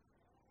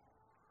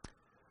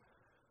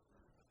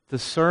The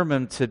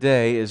sermon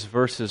today is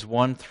verses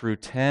 1 through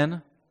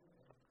 10.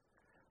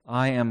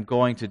 I am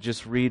going to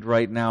just read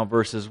right now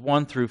verses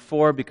 1 through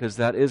 4 because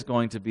that is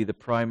going to be the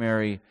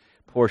primary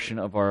portion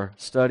of our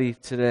study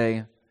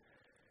today.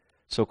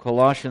 So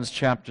Colossians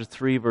chapter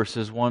 3,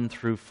 verses 1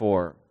 through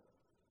 4.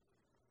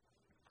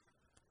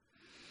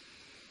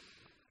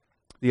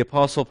 The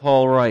Apostle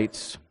Paul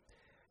writes,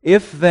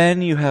 "If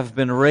then you have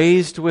been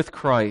raised with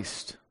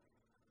Christ,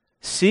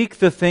 seek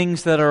the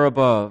things that are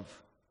above,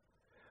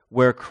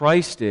 where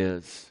Christ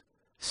is,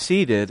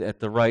 seated at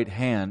the right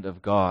hand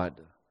of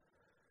God.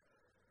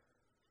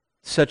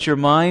 Set your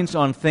minds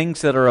on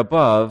things that are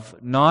above,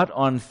 not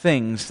on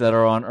things that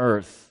are on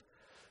earth.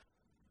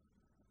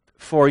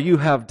 For you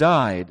have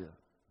died,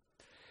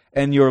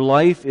 and your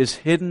life is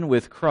hidden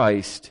with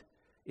Christ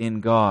in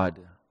God.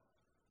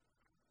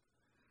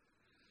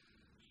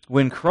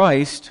 When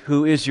Christ,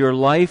 who is your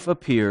life,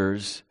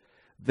 appears,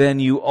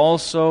 then you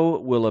also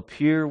will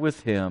appear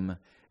with Him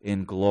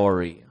in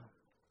glory."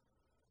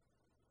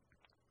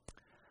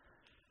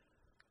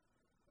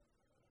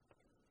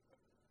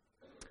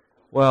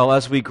 Well,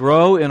 as we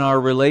grow in our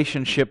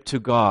relationship to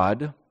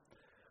God,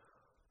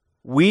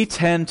 we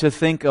tend to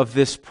think of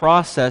this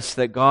process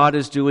that God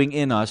is doing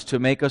in us to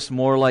make us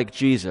more like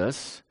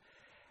Jesus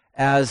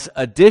as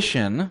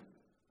addition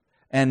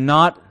and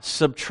not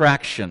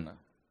subtraction.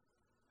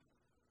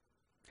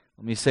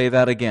 Let me say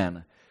that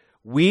again.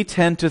 We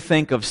tend to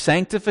think of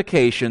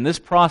sanctification, this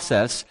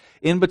process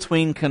in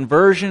between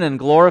conversion and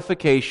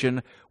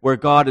glorification, where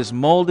God is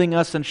molding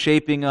us and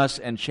shaping us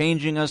and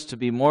changing us to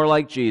be more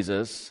like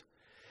Jesus.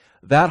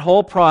 That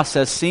whole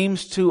process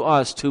seems to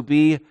us to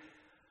be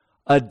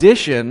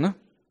addition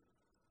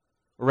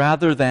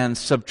rather than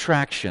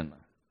subtraction.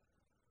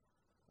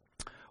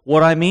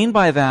 What I mean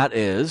by that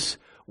is,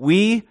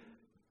 we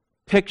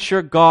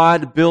picture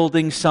God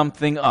building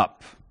something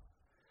up.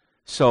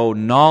 So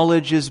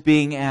knowledge is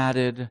being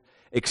added,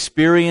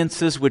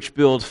 experiences which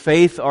build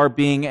faith are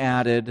being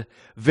added,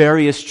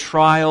 various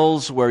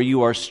trials where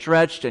you are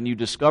stretched and you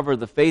discover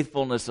the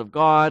faithfulness of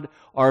God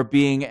are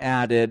being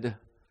added.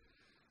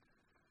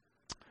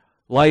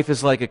 Life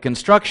is like a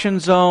construction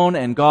zone,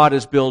 and God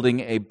is building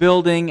a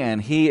building,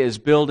 and He is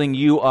building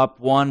you up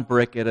one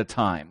brick at a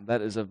time.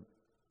 That is a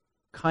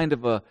kind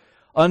of a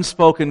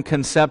unspoken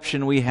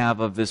conception we have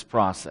of this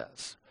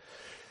process.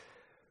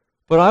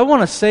 But I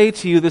want to say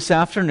to you this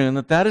afternoon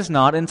that that is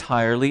not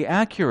entirely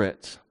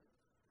accurate.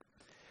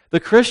 The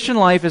Christian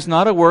life is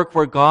not a work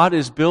where God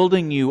is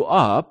building you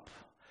up.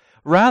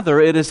 Rather,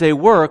 it is a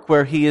work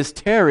where He is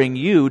tearing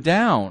you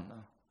down.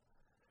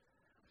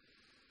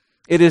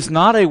 It is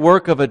not a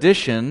work of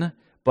addition,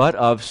 but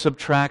of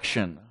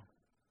subtraction.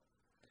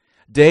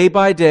 Day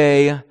by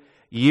day,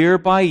 year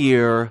by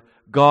year,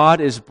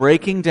 God is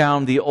breaking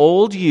down the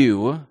old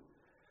you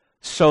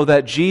so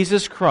that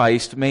Jesus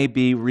Christ may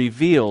be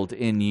revealed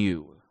in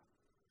you.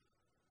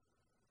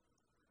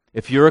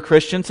 If you're a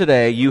Christian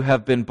today, you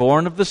have been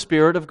born of the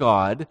Spirit of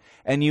God,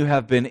 and you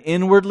have been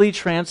inwardly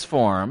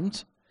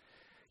transformed.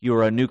 You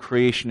are a new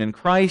creation in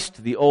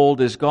Christ. The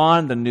old is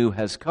gone, the new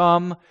has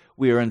come.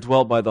 We are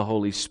indwelt by the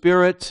Holy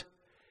Spirit.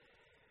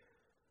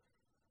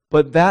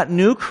 But that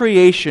new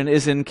creation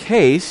is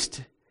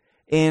encased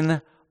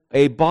in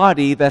a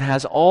body that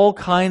has all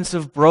kinds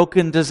of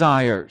broken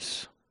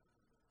desires.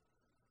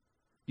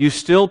 You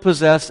still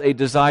possess a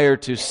desire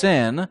to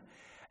sin,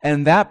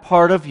 and that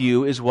part of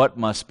you is what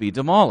must be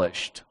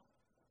demolished.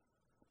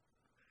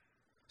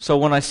 So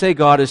when I say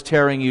God is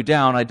tearing you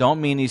down, I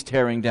don't mean He's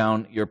tearing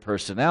down your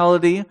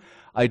personality.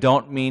 I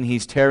don't mean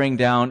He's tearing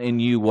down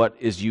in you what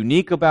is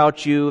unique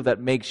about you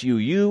that makes you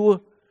you.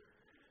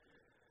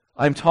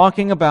 I'm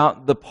talking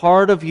about the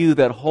part of you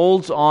that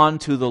holds on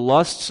to the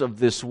lusts of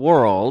this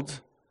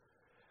world.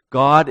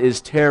 God is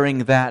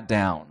tearing that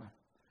down.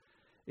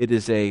 It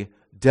is a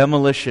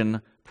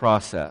demolition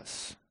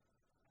process.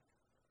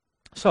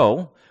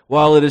 So,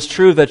 while it is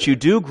true that you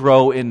do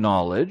grow in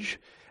knowledge,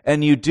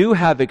 and you do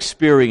have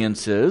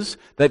experiences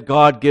that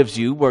God gives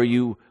you where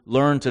you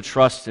learn to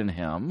trust in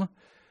Him,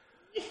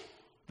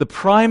 the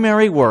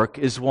primary work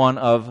is one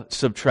of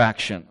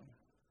subtraction.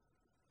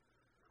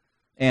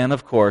 And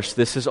of course,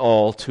 this is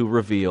all to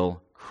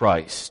reveal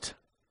Christ.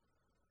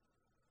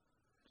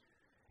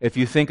 If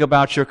you think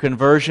about your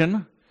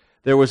conversion,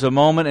 there was a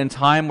moment in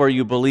time where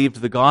you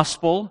believed the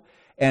gospel,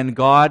 and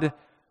God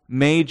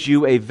made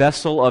you a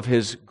vessel of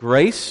His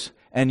grace,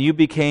 and you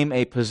became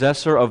a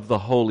possessor of the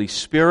Holy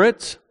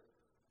Spirit.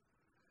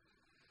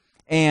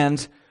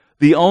 And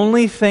the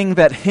only thing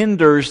that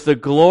hinders the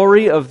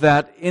glory of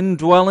that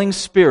indwelling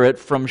Spirit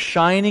from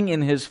shining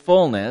in His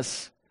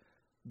fullness,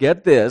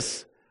 get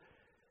this,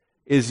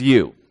 is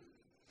you.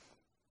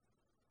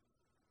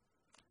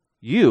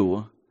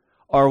 You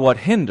are what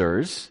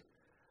hinders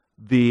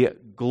the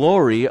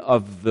glory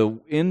of the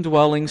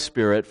indwelling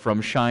Spirit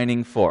from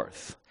shining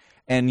forth.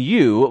 And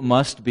you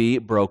must be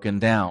broken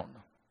down.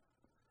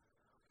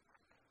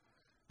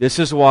 This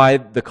is why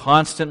the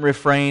constant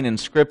refrain in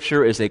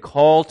Scripture is a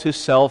call to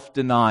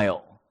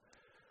self-denial.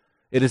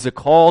 It is a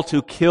call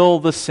to kill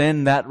the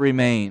sin that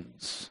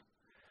remains.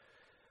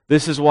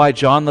 This is why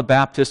John the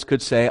Baptist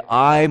could say,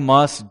 I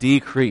must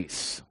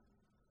decrease.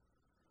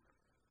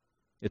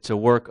 It's a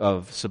work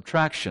of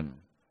subtraction.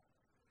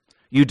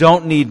 You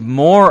don't need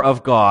more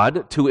of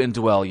God to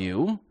indwell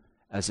you,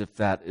 as if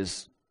that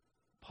is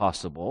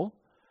possible.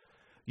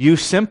 You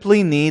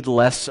simply need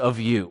less of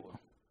you.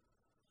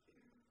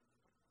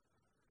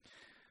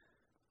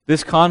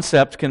 This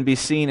concept can be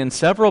seen in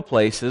several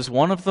places,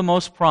 one of the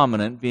most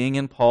prominent being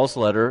in Paul's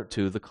letter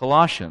to the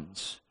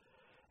Colossians.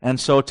 And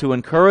so to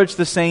encourage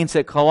the saints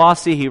at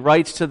Colossae, he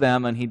writes to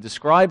them and he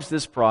describes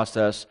this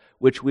process,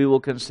 which we will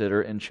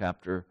consider in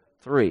chapter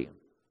 3.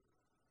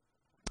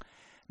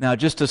 Now,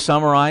 just to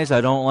summarize,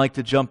 I don't like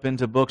to jump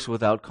into books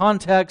without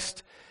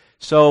context,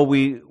 so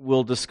we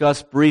will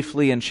discuss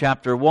briefly in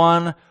chapter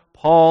 1,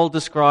 Paul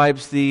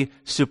describes the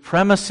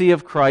supremacy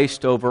of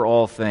Christ over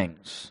all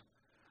things.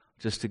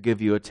 Just to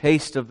give you a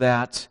taste of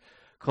that,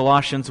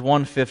 Colossians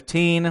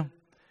 1:15,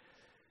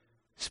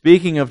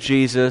 speaking of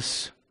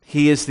Jesus,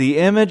 He is the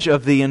image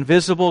of the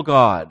invisible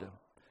God,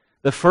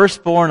 the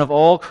firstborn of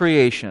all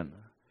creation.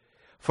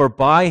 For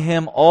by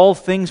Him all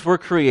things were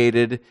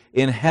created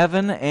in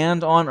heaven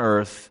and on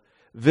earth,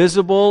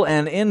 visible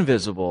and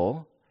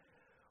invisible,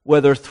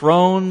 whether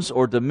thrones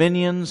or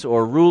dominions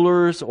or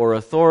rulers or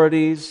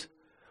authorities.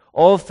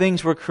 All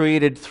things were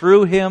created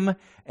through Him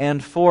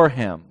and for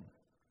Him.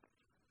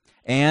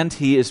 And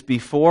He is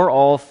before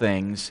all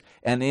things,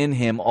 and in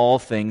Him all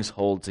things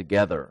hold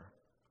together.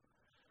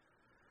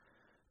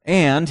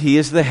 And He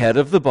is the head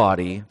of the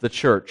body, the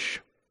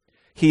church.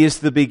 He is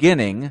the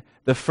beginning,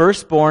 the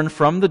firstborn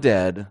from the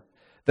dead,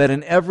 that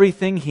in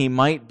everything He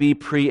might be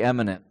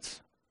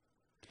preeminent.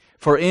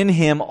 For in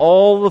Him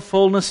all the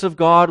fullness of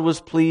God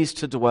was pleased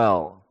to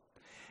dwell,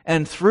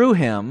 and through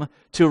Him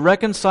to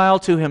reconcile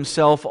to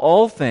Himself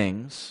all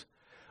things,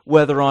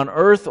 whether on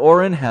earth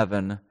or in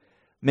heaven,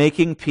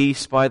 making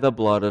peace by the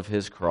blood of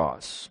His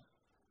cross.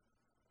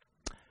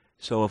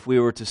 So if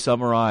we were to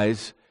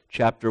summarize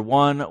chapter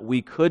 1,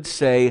 we could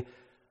say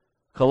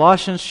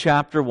Colossians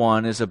chapter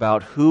 1 is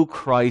about who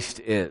Christ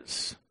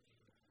is.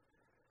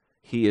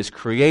 He is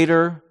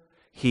creator,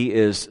 He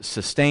is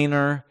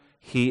sustainer,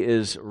 He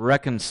is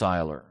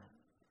reconciler.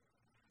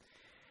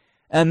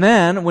 And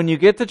then, when you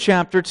get to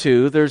chapter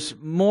 2, there's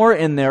more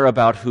in there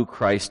about who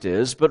Christ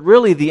is, but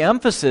really the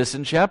emphasis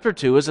in chapter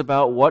 2 is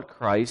about what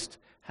Christ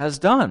has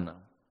done.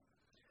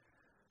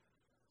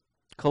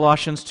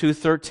 Colossians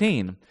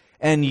 2:13,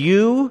 and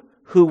you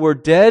who were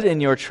dead in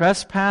your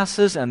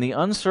trespasses and the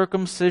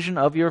uncircumcision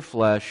of your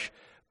flesh,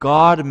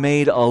 God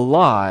made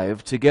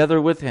alive together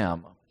with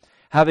Him,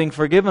 having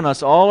forgiven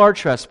us all our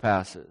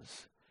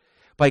trespasses,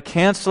 by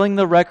canceling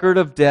the record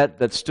of debt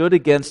that stood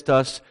against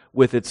us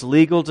with its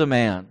legal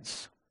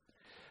demands.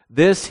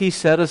 This He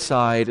set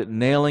aside,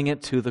 nailing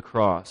it to the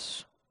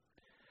cross.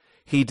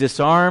 He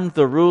disarmed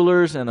the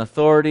rulers and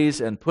authorities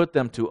and put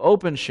them to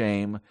open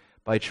shame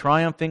by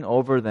triumphing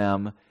over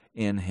them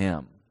in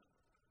Him.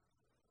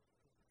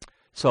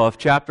 So if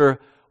chapter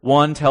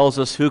 1 tells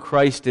us who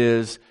Christ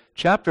is,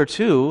 chapter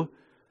 2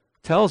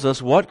 tells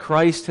us what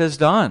Christ has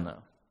done.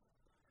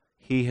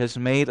 He has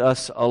made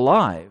us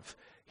alive.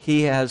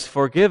 He has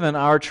forgiven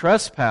our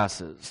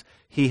trespasses.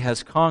 He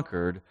has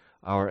conquered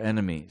our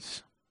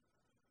enemies.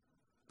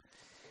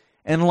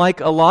 And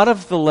like a lot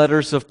of the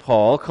letters of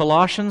Paul,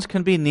 Colossians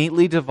can be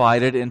neatly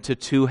divided into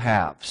two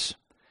halves.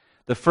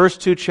 The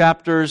first two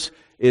chapters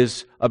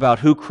is about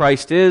who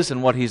Christ is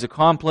and what He's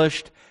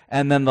accomplished,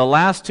 and then the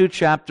last two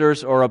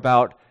chapters are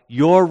about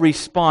your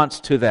response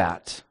to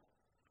that.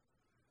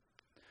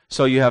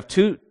 So you have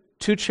two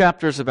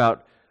chapters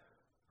about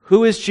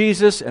who is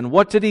Jesus and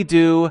what did He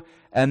do,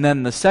 and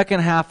then the second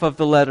half of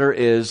the letter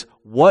is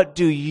what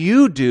do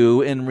you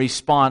do in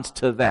response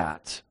to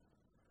that?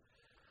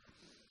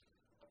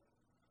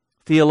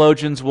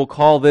 Theologians will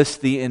call this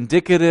the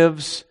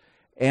indicatives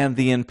and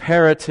the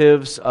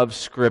imperatives of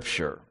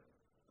Scripture.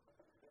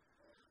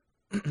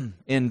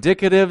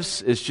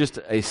 Indicatives is just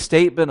a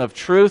statement of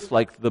truth,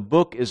 like the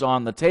book is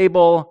on the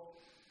table.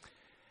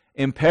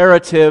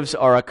 Imperatives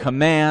are a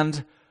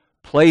command,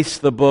 place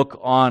the book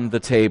on the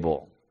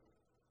table.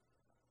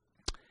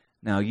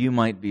 Now you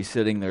might be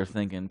sitting there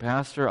thinking,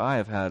 Pastor, I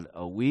have had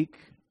a week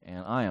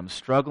and I am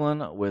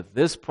struggling with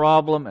this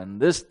problem and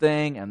this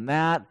thing and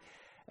that,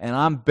 and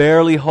I'm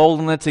barely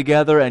holding it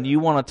together, and you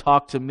want to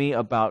talk to me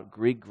about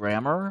Greek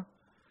grammar?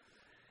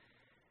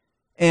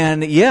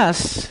 And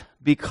yes,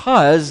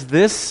 because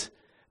this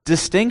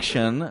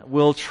distinction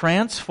will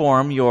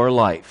transform your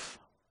life.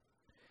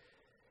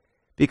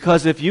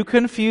 Because if you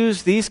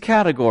confuse these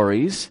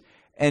categories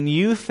and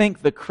you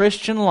think the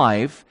Christian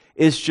life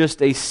is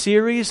just a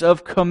series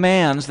of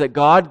commands that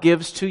God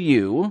gives to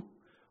you,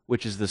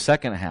 which is the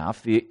second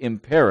half, the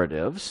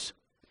imperatives,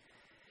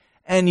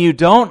 and you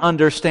don't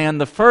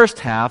understand the first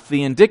half,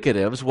 the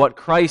indicatives, what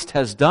Christ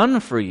has done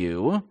for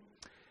you,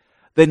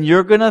 then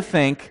you're going to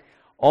think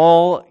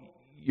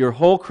your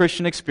whole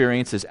Christian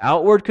experience is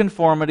outward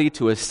conformity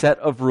to a set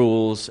of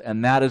rules,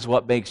 and that is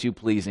what makes you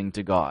pleasing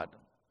to God.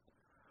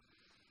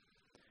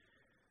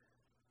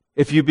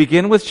 If you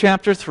begin with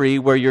chapter 3,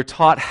 where you're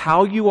taught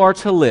how you are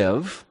to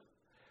live,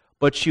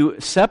 but you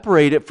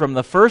separate it from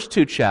the first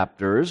two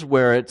chapters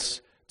where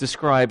it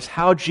describes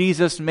how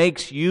Jesus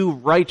makes you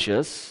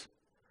righteous,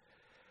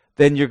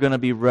 then you're going to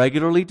be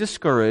regularly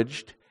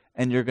discouraged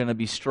and you're going to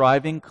be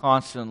striving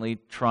constantly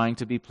trying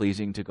to be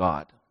pleasing to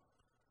God.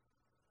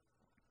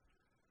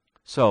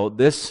 So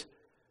this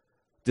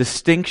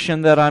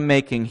distinction that I'm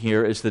making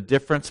here is the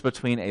difference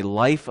between a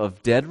life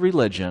of dead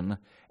religion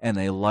and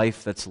a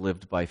life that's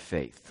lived by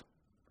faith.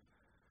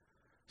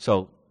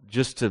 So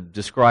just to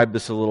describe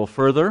this a little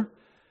further,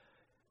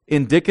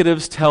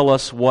 indicatives tell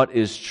us what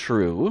is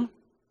true.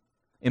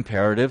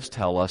 Imperatives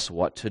tell us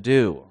what to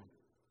do.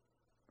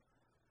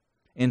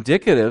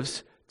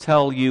 Indicatives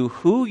tell you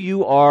who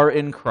you are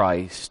in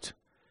Christ.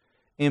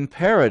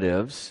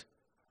 Imperatives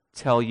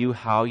tell you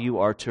how you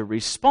are to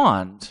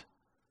respond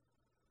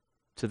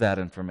to that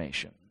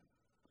information.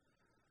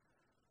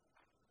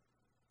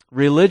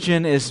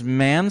 Religion is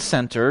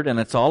man-centered, and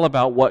it's all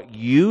about what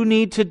you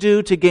need to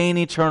do to gain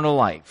eternal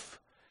life.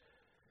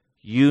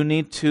 You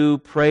need to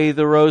pray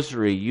the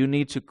rosary. You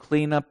need to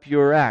clean up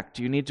your act.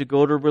 You need to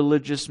go to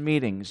religious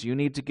meetings. You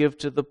need to give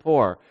to the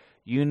poor.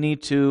 You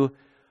need to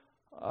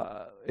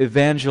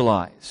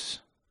evangelize.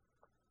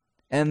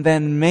 And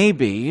then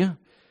maybe,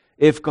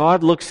 if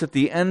God looks at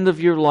the end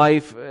of your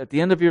life,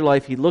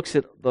 He looks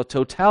at the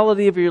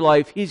totality of your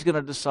life, He's going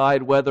to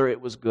decide whether it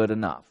was good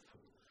enough.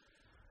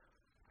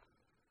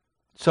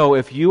 So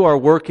if you are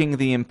working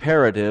the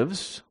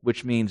imperatives,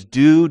 which means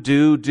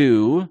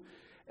do,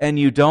 and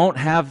you don't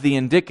have the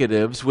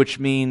indicatives, which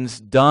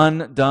means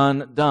done,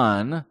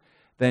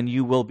 then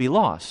you will be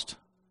lost.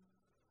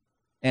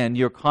 And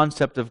your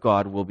concept of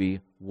God will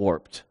be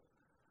warped.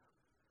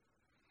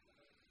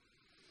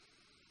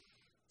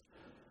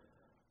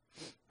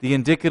 The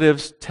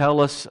indicatives tell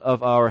us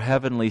of our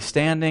heavenly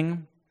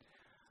standing.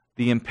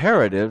 The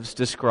imperatives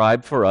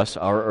describe for us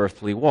our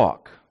earthly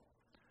walk.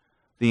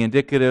 The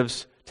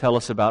indicatives tell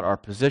us about our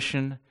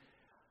position.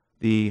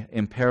 The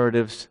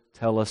imperatives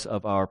tell us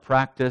of our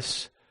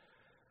practice.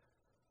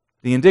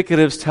 The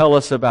indicatives tell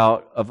us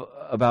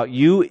about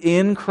you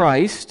in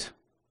Christ,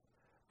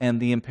 and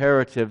the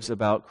imperatives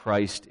about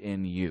Christ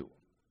in you.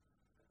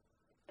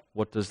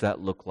 What does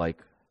that look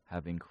like,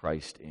 having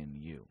Christ in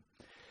you?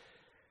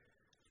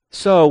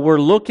 So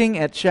we're looking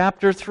at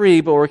chapter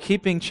 3, but we're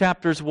keeping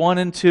chapters 1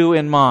 and 2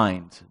 in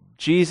mind.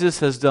 Jesus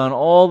has done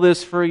all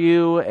this for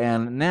you,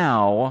 and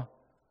now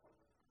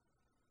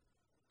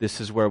this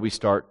is where we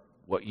start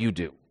what you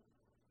do.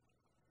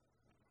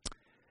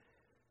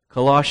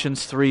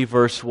 Colossians 3,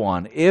 verse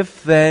 1.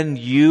 If then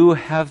you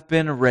have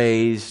been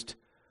raised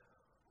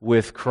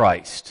with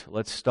Christ.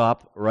 Let's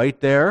stop right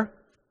there.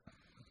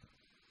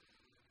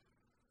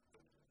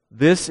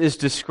 This is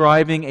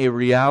describing a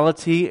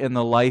reality in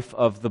the life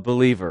of the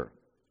believer.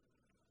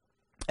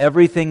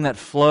 Everything that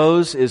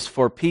flows is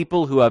for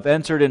people who have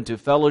entered into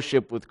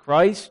fellowship with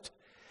Christ.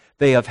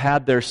 They have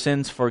had their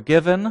sins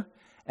forgiven,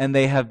 and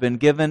they have been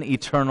given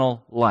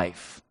eternal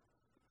life.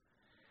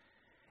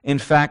 In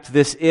fact,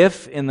 this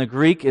if in the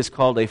Greek is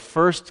called a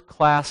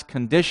first-class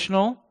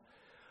conditional,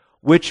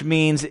 which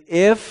means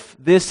if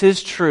this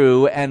is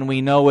true, and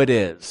we know it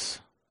is.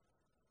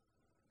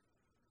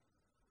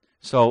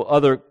 So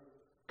other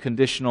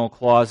conditional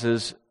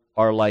clauses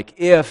are like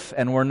if,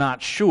 and we're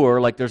not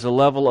sure, like there's a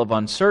level of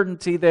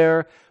uncertainty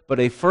there, but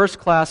a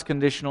first-class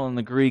conditional in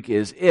the Greek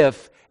is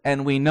if,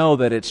 and we know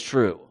that it's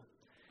true.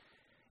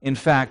 In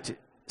fact,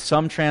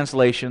 some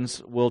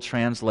translations will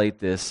translate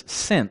this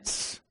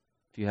since.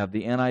 If you have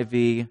the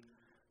NIV,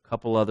 a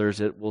couple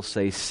others, it will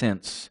say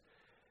since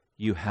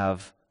you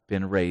have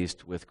been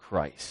raised with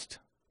Christ.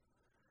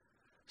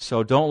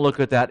 So don't look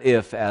at that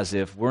if as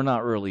if we're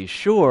not really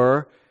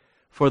sure.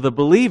 For the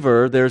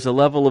believer, there's a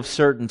level of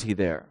certainty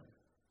there.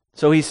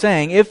 So he's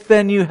saying, if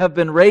then you have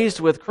been raised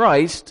with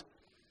Christ,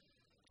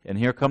 and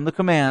here come the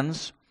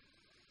commands,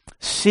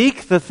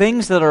 seek the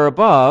things that are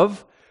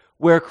above,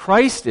 where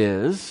Christ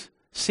is,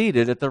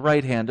 seated at the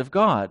right hand of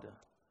God.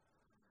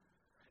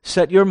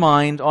 Set your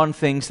mind on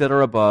things that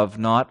are above,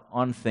 not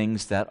on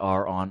things that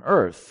are on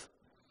earth.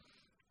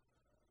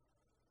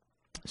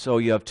 So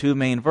you have two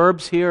main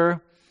verbs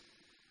here,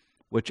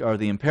 which are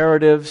the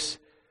imperatives,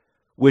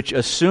 which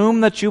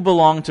assume that you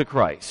belong to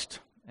Christ.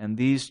 And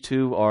these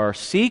two are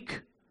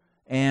seek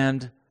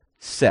and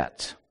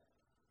set.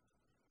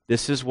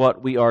 This is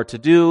what we are to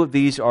do.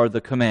 These are the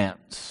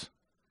commands.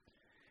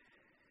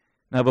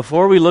 Now,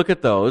 before we look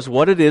at those,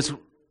 what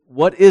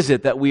is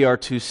it that we are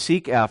to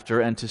seek after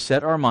and to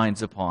set our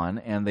minds upon?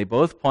 And they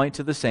both point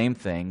to the same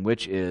thing,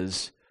 which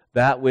is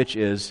that which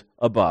is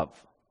above.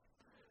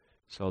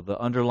 So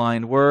the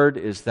underlined word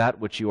is that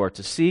which you are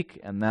to seek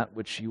and that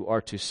which you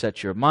are to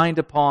set your mind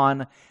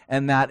upon,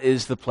 and that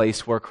is the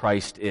place where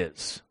Christ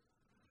is.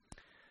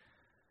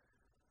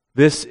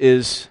 This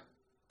is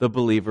the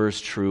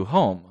believer's true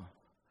home.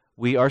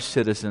 We are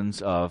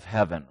citizens of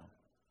heaven.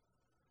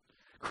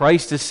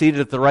 Christ is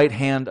seated at the right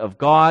hand of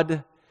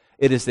God.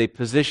 It is a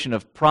position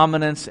of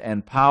prominence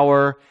and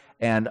power,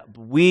 and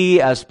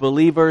we as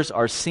believers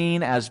are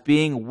seen as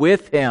being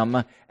with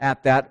Him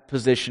at that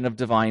position of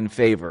divine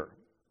favor.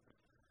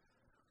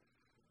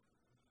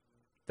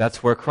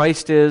 That's where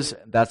Christ is.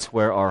 That's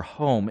where our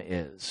home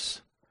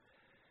is.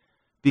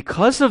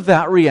 Because of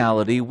that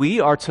reality, we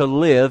are to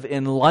live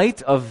in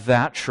light of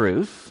that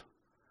truth,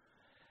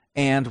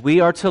 and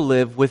we are to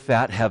live with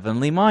that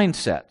heavenly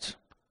mindset.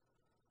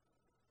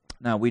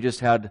 Now, we just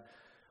had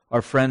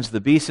our friends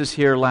the Beeses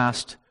here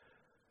last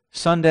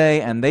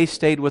Sunday, and they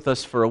stayed with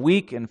us for a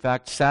week. In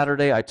fact,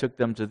 Saturday I took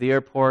them to the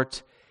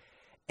airport,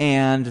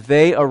 and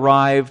they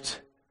arrived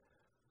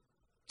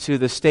to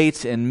the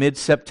States in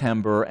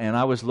mid-September, and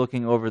I was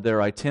looking over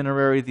their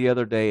itinerary the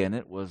other day, and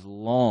it was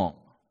long.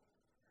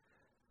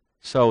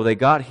 So they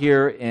got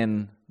here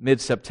in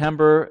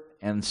mid-September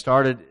and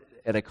started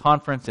at a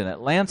conference in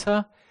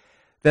Atlanta.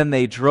 Then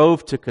they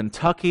drove to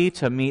Kentucky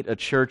to meet a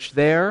church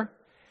there.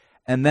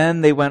 And then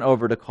they went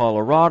over to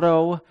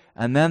Colorado.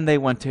 And then they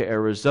went to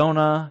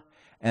Arizona.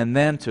 And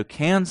then to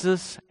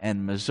Kansas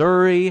and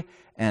Missouri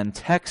and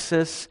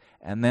Texas.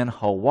 And then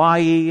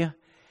Hawaii.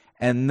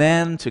 And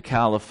then to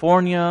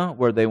California,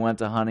 where they went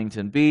to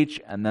Huntington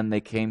Beach. And then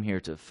they came here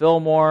to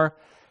Fillmore,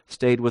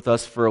 stayed with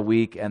us for a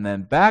week, and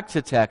then back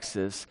to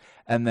Texas,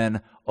 and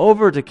then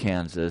over to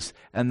Kansas,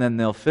 and then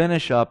they'll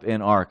finish up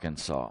in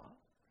Arkansas.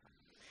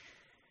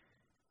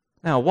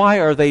 Now, why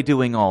are they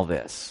doing all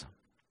this?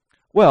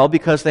 Well,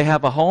 because they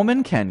have a home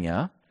in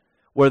Kenya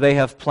where they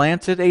have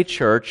planted a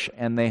church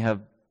and they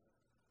have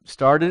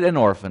started an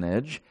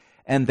orphanage,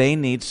 and they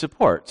need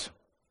support.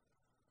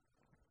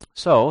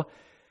 So,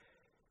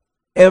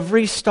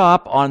 every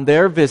stop on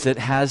their visit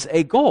has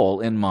a goal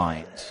in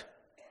mind.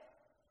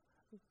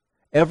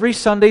 Every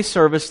Sunday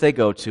service they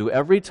go to,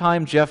 every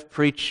time Jeff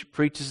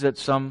preaches at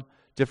some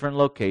different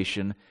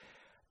location,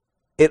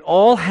 it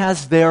all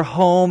has their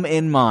home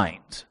in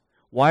mind.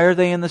 Why are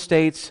they in the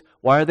States?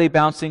 Why are they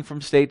bouncing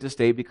from state to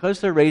state? Because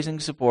they're raising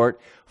support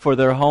for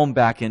their home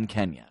back in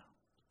Kenya.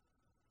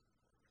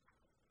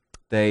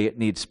 They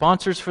need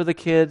sponsors for the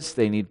kids.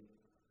 They need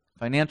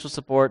financial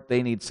support.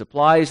 They need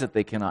supplies that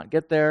they cannot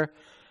get there.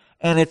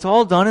 And it's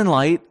all done in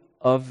light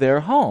of their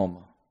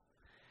home.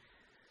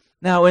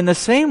 Now, in the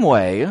same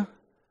way,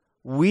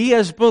 we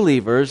as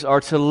believers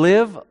are to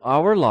live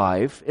our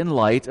life in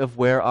light of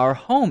where our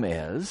home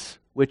is,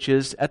 which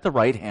is at the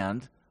right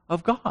hand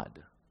of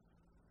God.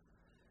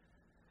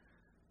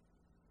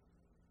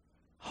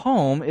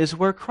 Home is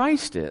where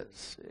Christ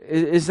is.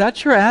 Is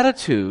that your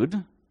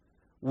attitude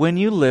when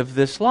you live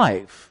this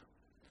life?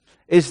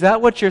 Is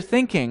that what you're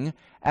thinking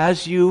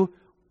as you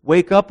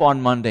wake up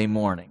on Monday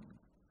morning?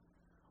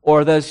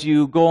 Or as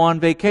you go on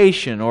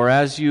vacation? Or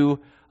as you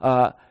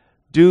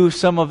do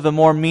some of the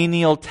more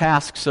menial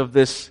tasks of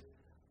this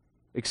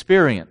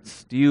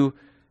experience? Do you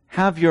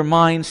have your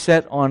mind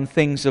set on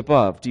things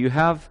above? Do you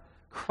have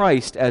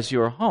Christ as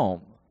your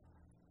home?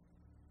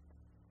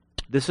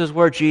 This is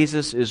where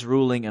Jesus is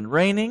ruling and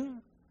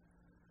reigning.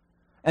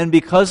 And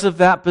because of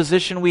that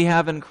position we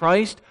have in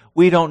Christ,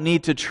 we don't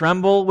need to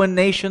tremble when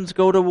nations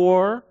go to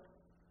war.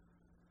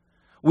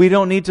 We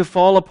don't need to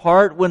fall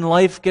apart when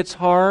life gets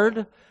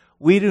hard.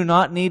 We do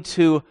not need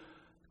to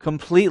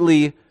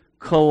completely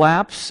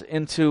collapse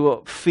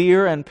into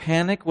fear and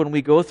panic when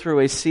we go through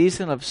a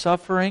season of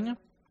suffering.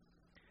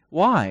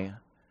 Why?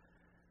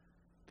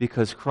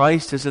 Because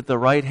Christ is at the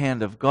right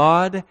hand of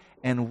God,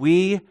 and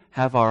we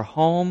have our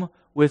home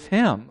with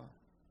Him.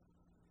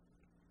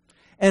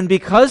 And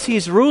because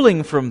He's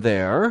ruling from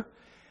there,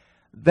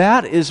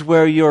 that is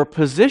where your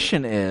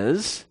position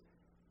is,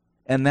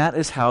 and that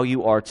is how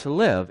you are to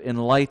live in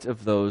light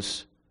of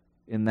those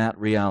in that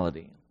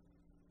reality.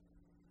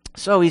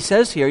 So he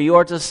says here, you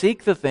are to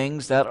seek the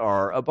things that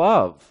are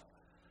above.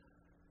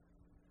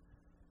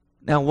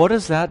 Now, what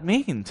does that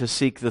mean, to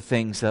seek the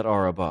things that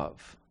are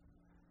above?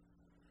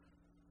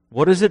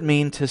 What does it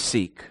mean to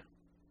seek?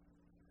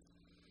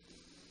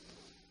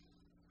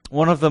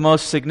 One of the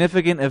most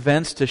significant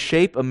events to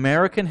shape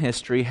American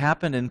history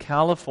happened in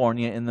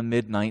California in the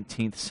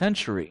mid-19th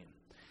century.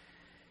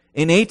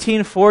 In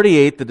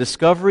 1848, the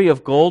discovery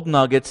of gold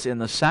nuggets in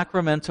the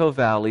Sacramento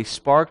Valley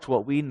sparked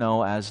what we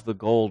know as the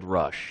Gold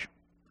Rush.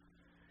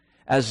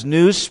 As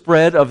news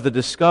spread of the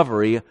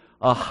discovery,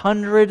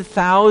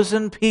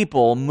 100,000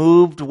 people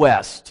moved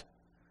west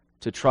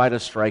to try to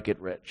strike it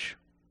rich.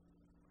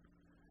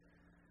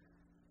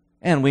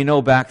 And we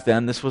know back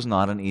then this was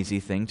not an easy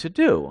thing to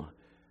do.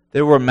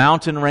 There were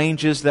mountain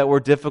ranges that were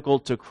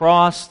difficult to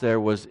cross. There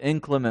was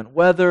inclement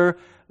weather.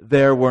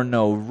 There were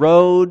no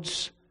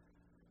roads.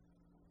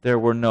 There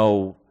were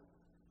no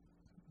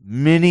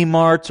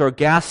mini-marts or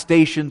gas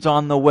stations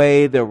on the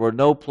way. There were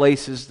no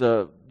places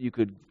you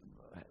could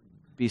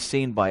be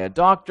seen by a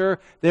doctor.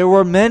 There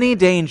were many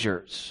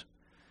dangers.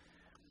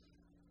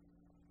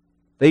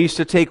 They used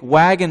to take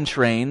wagon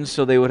trains,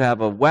 so they would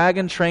have a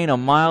wagon train a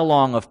mile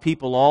long of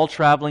people all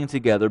traveling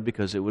together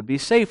because it would be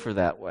safer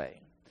that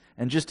way.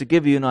 And just to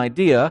give you an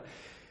idea,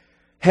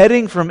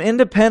 heading from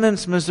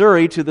Independence,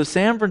 Missouri to the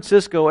San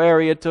Francisco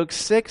area took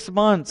 6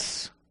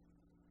 months.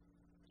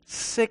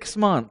 6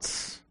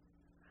 months.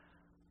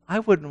 I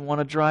wouldn't want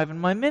to drive in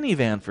my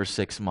minivan for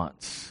 6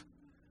 months.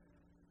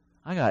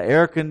 I got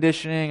air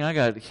conditioning, I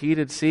got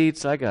heated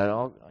seats, I got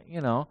all,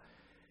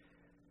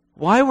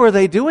 Why were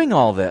they doing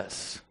all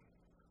this?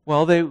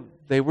 Well,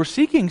 they were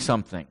seeking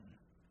something.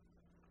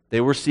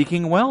 They were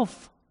seeking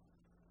wealth.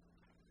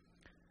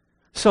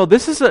 So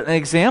this is an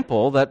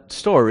example, that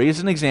story is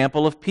an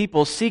example of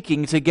people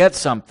seeking to get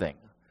something.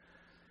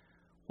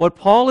 What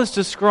Paul is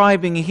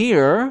describing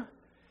here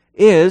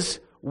is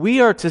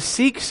we are to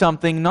seek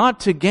something not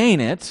to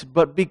gain it,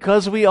 but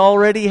because we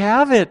already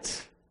have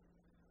it.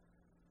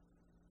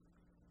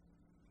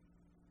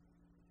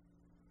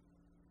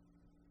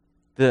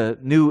 The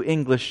New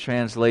English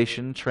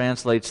translation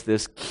translates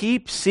this,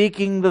 keep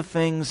seeking the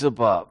things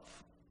above.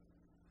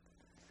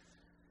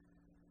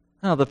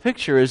 Now, the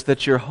picture is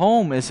that your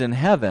home is in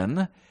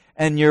heaven,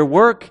 and your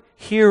work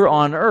here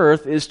on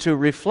earth is to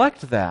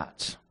reflect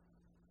that.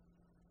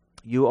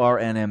 You are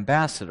an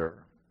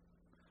ambassador.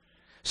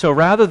 So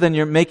rather than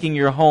you're making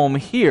your home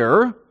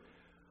here,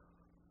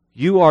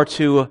 you are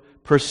to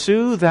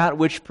pursue that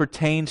which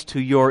pertains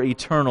to your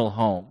eternal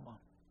home.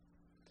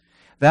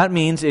 That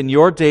means in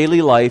your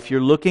daily life,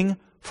 you're looking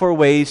for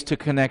ways to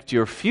connect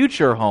your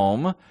future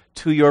home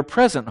to your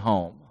present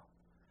home.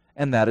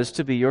 And that is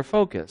to be your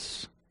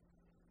focus.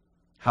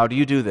 How do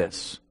you do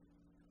this?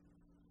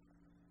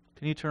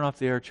 Can you turn off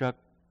the air, Chuck?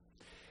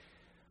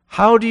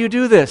 How do you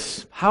do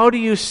this? How do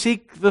you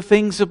seek the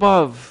things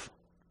above?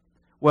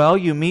 Well,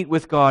 you meet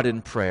with God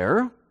in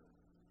prayer.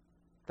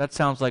 That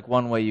sounds like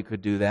one way you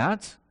could do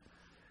that.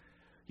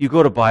 You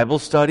go to Bible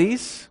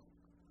studies.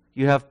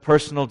 You have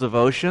personal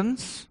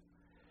devotions.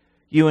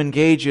 You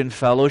engage in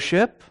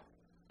fellowship.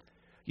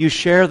 You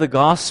share the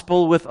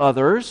gospel with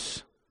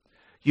others.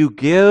 You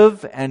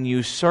give and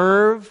you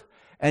serve,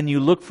 and you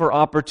look for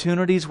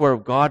opportunities where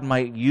God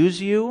might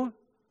use you.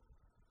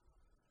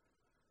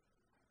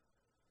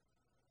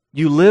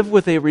 You live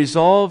with a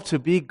resolve to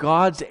be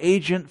God's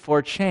agent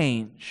for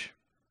change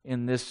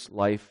in this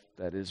life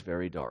that is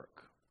very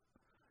dark.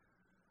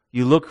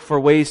 You look for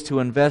ways to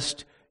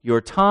invest your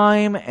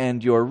time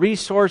and your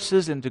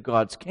resources into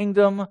God's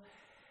kingdom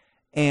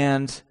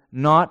and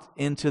not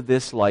into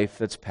this life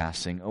that's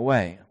passing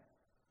away.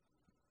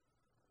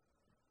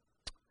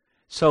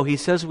 So he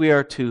says we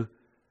are to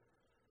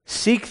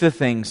seek the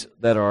things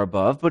that are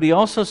above, but he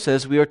also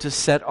says we are to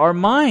set our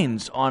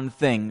minds on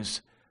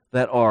things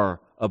that are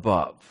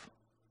above.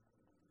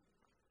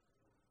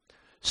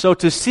 So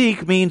to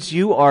seek means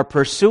you are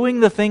pursuing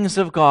the things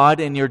of God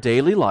in your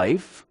daily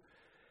life,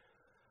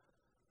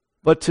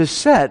 but to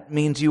set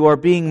means you are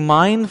being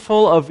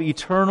mindful of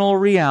eternal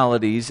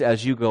realities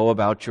as you go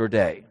about your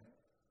day.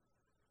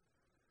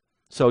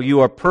 So you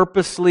are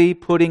purposely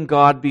putting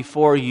God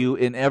before you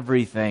in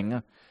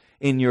everything,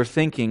 in your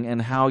thinking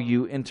and how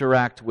you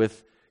interact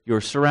with your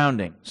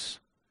surroundings.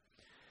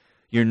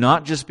 You're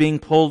not just being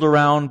pulled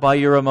around by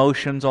your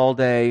emotions all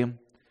day.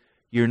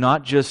 You're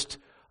not just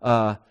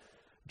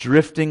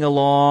drifting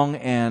along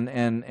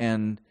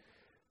and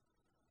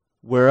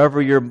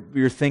wherever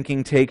your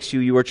thinking takes you.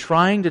 You are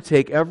trying to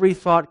take every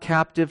thought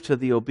captive to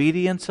the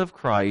obedience of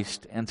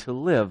Christ and to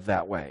live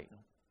that way.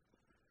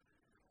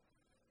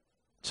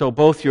 So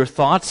both your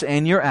thoughts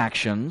and your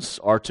actions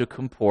are to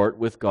comport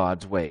with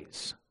God's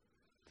ways.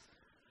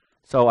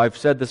 So I've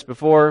said this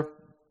before,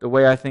 the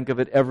way I think of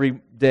it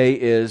every day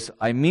is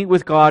I meet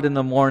with God in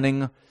the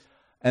morning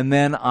and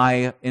then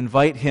I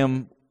invite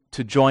Him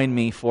to join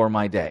me for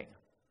my day.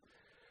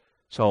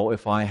 So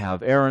if I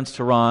have errands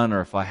to run,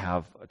 or if I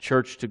have a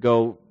church to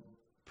go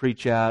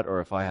preach at, or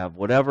if I have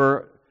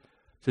whatever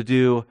to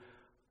do,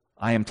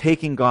 I am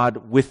taking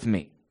God with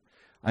me.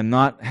 I'm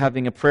not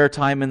having a prayer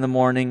time in the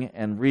morning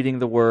and reading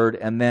the Word,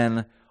 and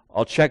then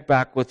I'll check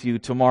back with you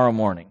tomorrow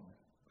morning.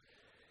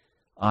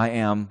 I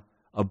am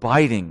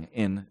abiding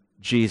in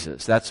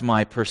Jesus. That's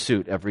my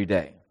pursuit every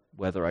day,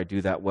 whether I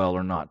do that well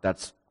or not.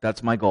 That's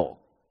my goal.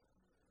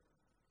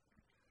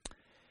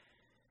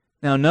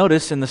 Now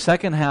notice in the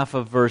second half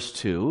of verse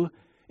 2,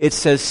 it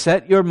says,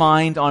 set your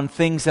mind on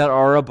things that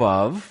are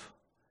above,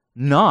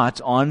 not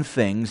on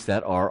things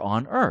that are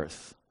on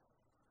earth.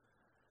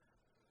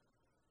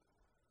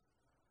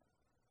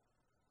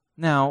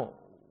 Now,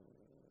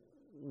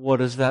 what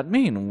does that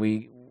mean?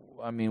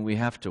 We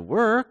have to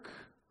work,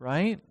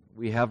 right?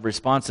 We have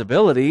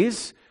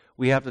responsibilities.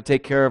 We have to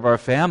take care of our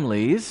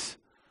families.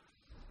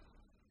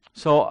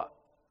 So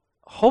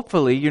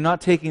hopefully you're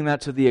not taking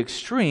that to the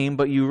extreme,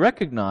 but you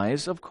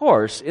recognize, of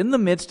course, in the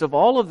midst of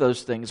all of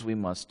those things we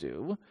must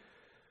do,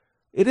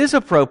 it is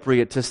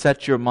appropriate to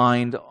set your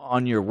mind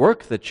on your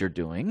work that you're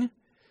doing.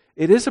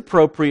 It is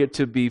appropriate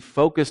to be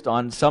focused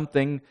on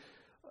something,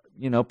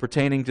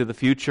 pertaining to the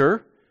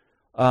future,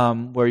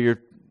 where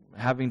you're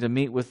having to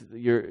meet with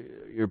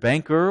your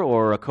banker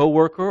or a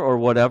coworker or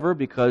whatever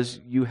because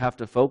you have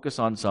to focus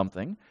on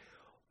something.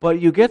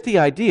 But you get the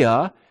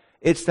idea.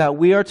 It's that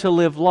we are to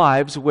live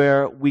lives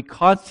where we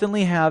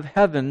constantly have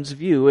heaven's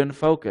view in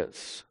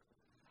focus.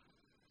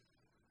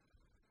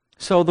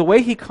 So the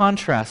way he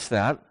contrasts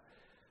that,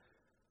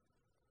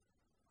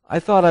 I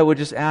thought I would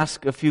just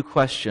ask a few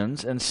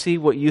questions and see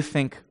what you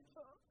think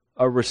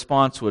a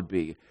response would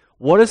be.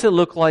 What does it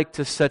look like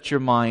to set your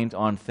mind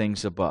on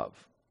things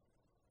above?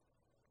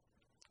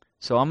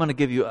 So I'm going to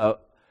give you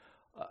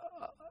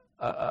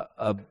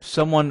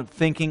someone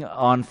thinking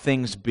on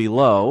things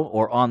below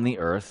or on the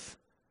earth,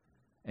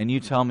 and you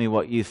tell me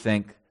what you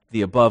think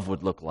the above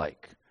would look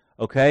like.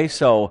 Okay,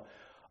 so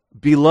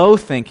below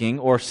thinking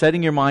or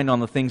setting your mind on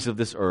the things of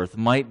this earth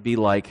might be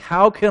like,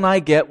 how can I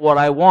get what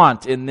I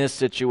want in this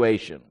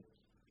situation?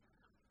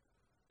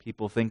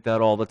 People think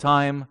that all the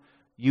time.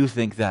 You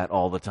think that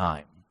all the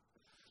time.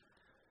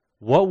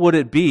 What would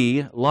it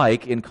be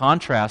like, in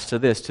contrast to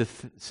this,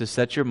 to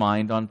set your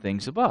mind on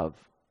things above?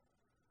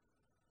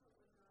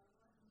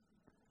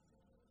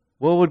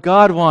 What would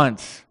God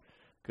want?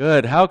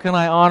 Good. How can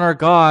I honor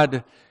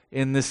God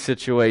in this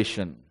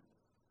situation?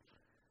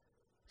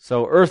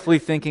 So earthly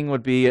thinking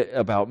would be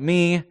about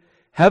me.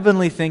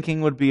 Heavenly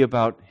thinking would be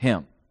about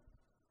Him.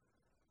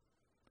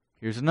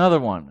 Here's another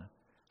one.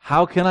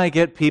 How can I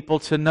get people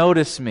to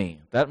notice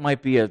me? That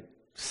might be a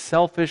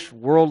selfish,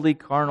 worldly,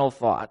 carnal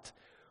thought.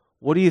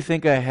 What do you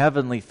think a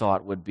heavenly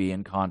thought would be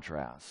in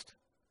contrast?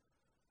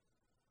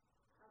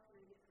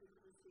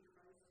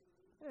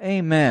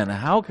 Amen.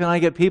 How can I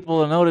get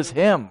people to notice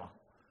Him?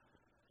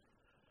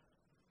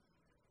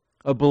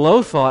 A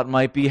below thought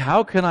might be,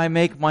 how can I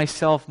make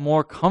myself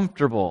more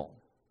comfortable?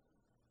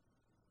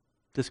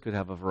 This could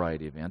have a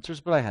variety of answers,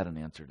 but I had an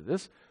answer to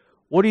this.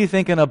 What do you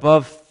think an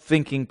above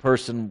thinking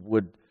person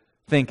would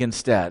think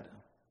instead?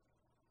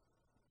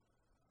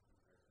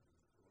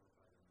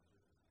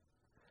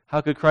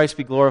 How could Christ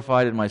be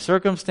glorified in my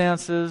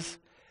circumstances?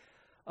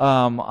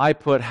 I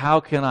put, how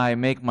can I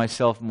make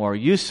myself more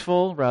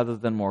useful rather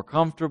than more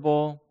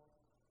comfortable?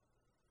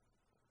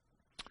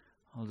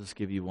 I'll just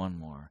give you one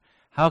more.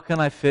 How can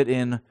I fit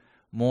in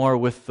more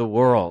with the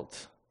world?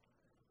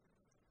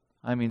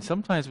 I mean,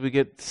 sometimes we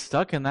get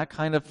stuck in that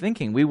kind of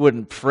thinking. We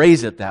wouldn't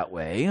phrase it that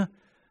way,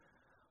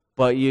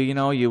 but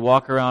you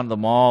walk around the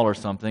mall or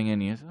something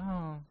and you say,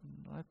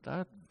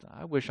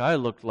 I wish I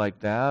looked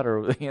like that,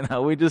 or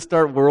we just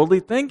start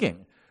worldly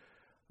thinking,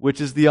 which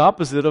is the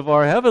opposite of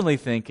our heavenly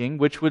thinking,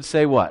 which would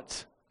say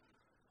what?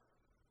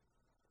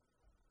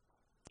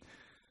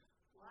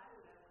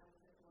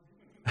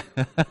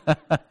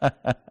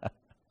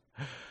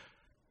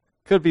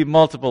 Could be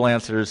multiple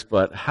answers,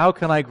 but how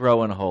can I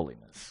grow in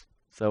holiness?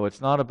 So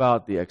it's not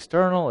about the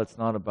external, it's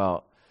not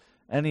about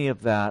any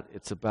of that,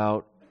 it's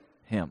about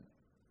Him.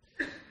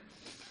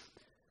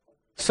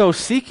 So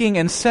seeking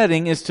and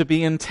setting is to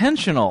be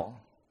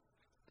intentional.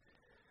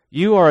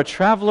 You are a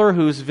traveler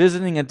who's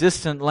visiting a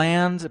distant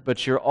land,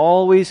 but you're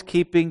always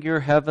keeping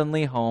your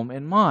heavenly home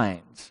in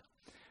mind.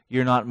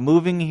 You're not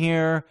moving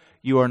here,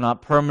 you are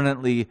not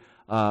permanently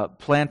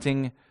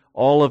planting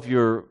all of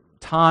your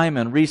time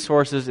and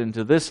resources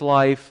into this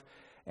life,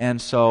 and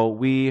so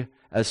we,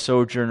 as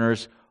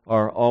sojourners,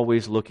 are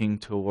always looking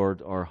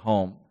toward our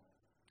home.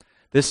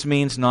 This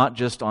means not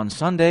just on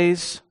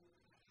Sundays.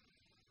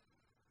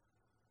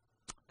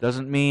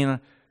 Doesn't mean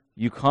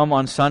you come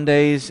on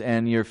Sundays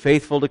and you're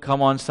faithful to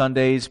come on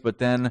Sundays, but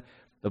then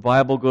the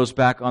Bible goes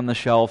back on the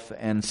shelf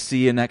and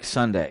see you next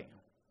Sunday.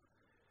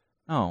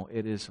 No,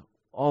 it is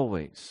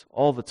always,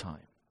 all the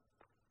time.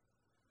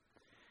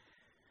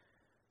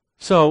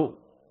 So,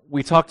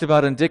 we talked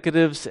about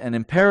indicatives and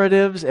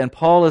imperatives, and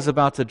Paul is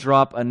about to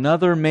drop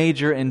another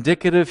major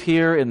indicative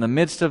here in the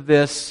midst of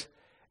this,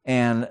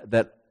 and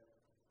that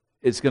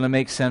is going to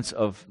make sense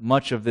of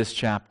much of this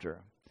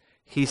chapter.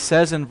 He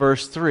says in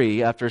verse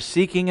 3, after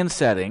seeking and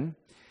setting,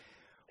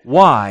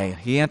 why?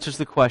 He answers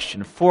the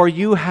question, for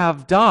you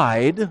have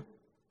died,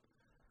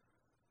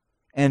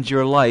 and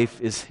your life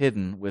is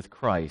hidden with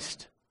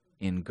Christ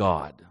in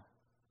God.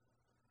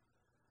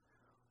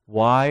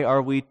 Why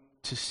are we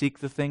to seek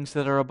the things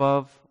that are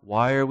above?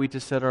 Why are we to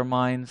set our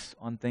minds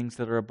on things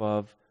that are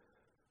above?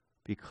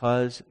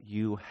 Because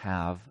you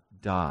have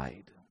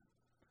died.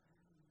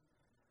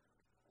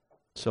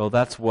 So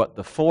that's what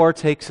the 4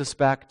 takes us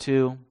back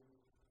to.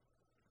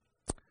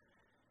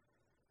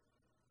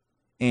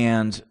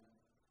 And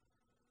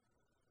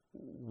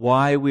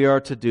why we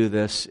are to do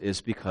this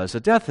is because a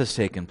death has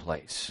taken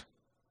place.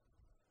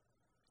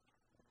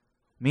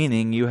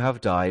 Meaning you have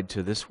died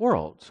to this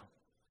world.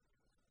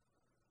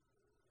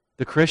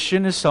 The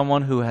Christian is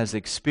someone who has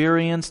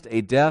experienced a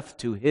death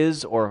to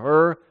his or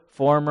her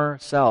former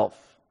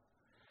self.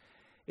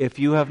 If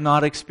you have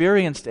not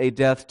experienced a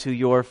death to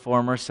your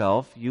former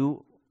self,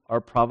 you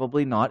are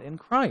probably not in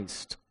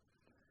Christ.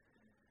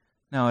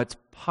 Now, it's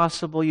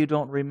possible you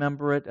don't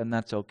remember it, and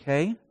that's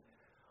okay.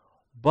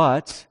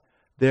 But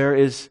there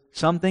is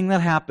something that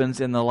happens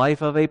in the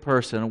life of a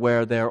person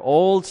where their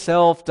old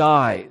self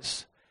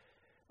dies,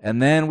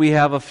 and then we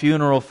have a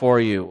funeral for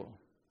you,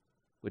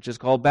 which is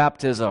called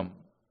baptism.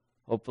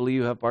 Hopefully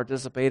you have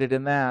participated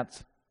in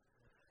that.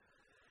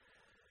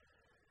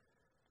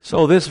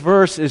 So this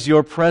verse is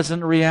your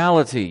present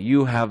reality.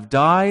 You have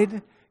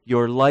died,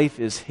 your life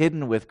is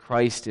hidden with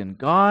Christ in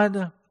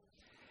God,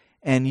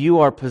 and you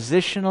are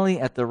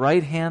positionally at the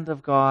right hand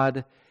of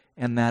God,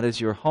 and that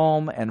is your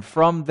home, and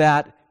from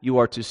that you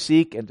are to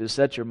seek and to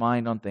set your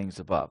mind on things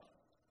above.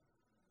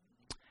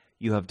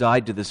 You have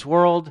died to this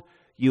world,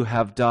 you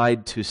have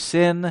died to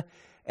sin,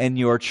 and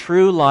your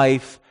true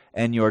life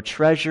and your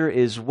treasure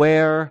is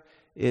where?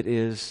 it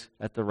is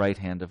at the right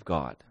hand of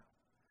God.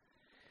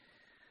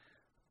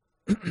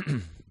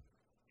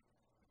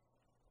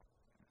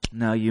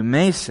 Now you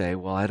may say,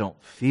 well, I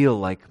don't feel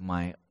like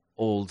my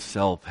old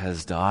self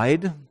has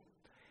died.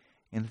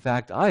 In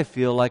fact, I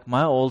feel like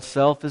my old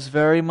self is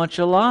very much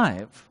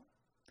alive.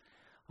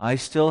 I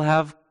still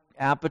have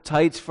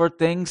appetites for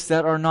things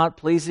that are not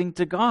pleasing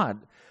to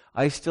God.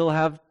 I still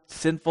have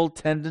sinful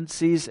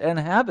tendencies and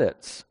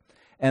habits.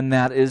 And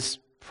that is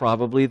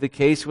probably the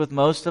case with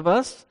most of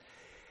us.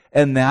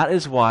 And that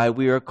is why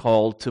we are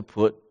called to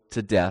put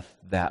to death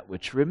that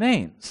which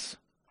remains.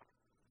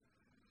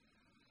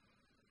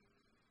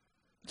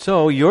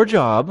 So your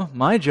job,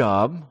 my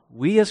job,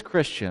 we as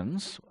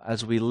Christians,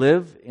 as we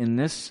live in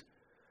this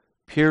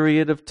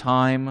period of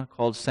time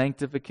called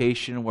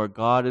sanctification, where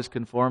God is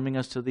conforming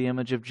us to the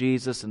image of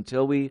Jesus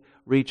until we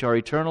reach our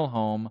eternal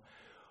home,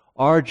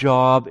 our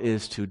job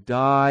is to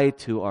die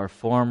to our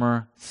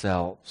former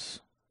selves.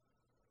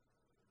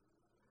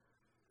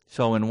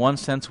 So in one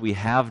sense, we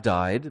have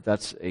died.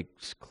 That's a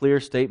clear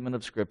statement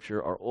of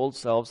Scripture. Our old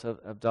selves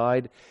have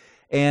died.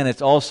 And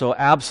it's also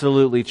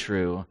absolutely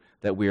true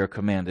that we are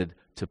commanded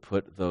to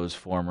put those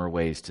former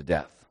ways to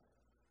death.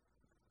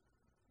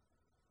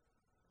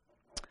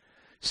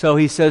 So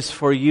he says,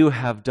 for you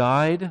have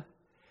died,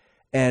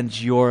 and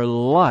your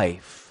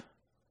life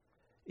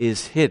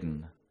is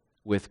hidden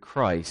with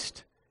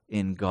Christ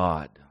in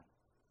God.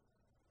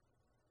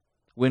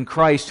 When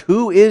Christ,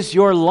 who is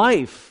your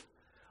life,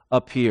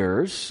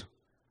 appears,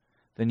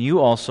 then you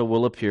also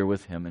will appear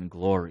with him in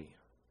glory.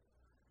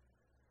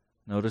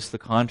 Notice the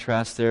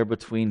contrast there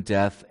between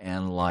death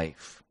and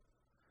life.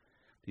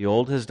 The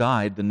old has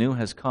died, the new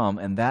has come,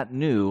 and that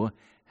new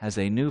has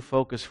a new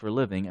focus for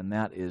living, and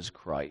that is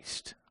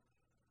Christ.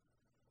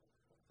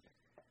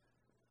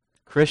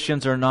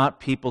 Christians are not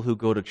people who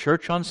go to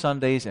church on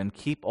Sundays and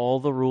keep all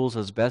the rules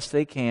as best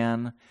they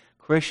can.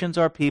 Christians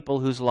are people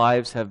whose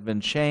lives have been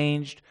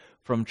changed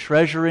from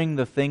treasuring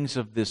the things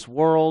of this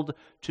world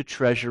to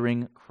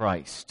treasuring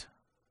Christ.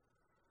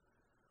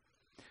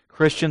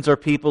 Christians are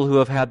people who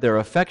have had their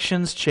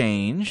affections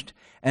changed,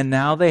 and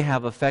now they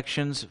have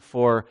affections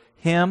for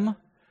Him,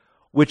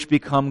 which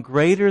become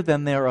greater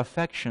than their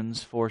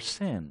affections for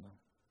sin.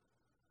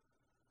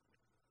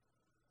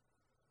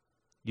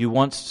 You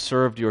once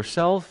served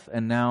yourself,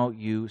 and now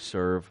you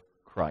serve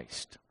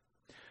Christ.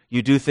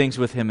 You do things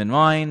with Him in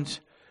mind.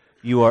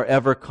 You are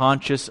ever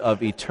conscious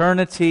of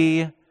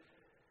eternity.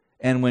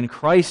 And when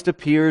Christ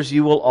appears,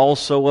 you will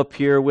also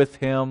appear with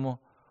Him.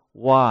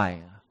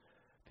 Why?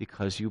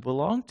 Because you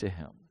belong to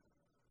Him.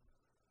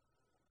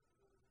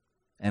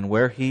 And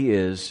where He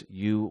is,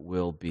 you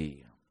will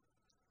be.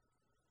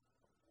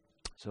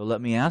 So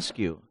let me ask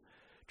you,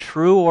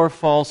 true or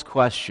false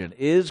question,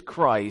 is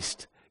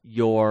Christ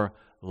your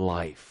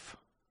life?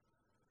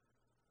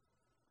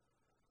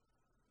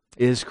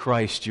 Is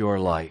Christ your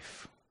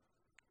life?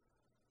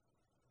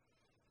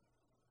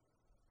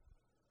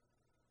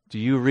 Do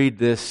you read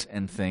this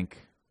and think,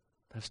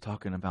 that's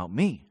talking about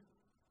me?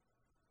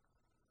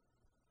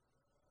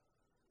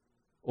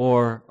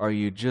 Or are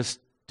you just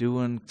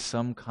doing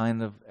some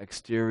kind of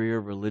exterior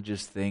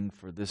religious thing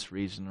for this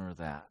reason or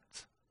that?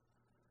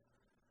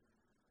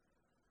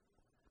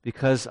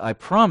 Because I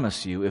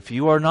promise you, if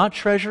you are not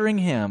treasuring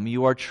Him,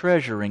 you are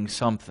treasuring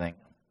something.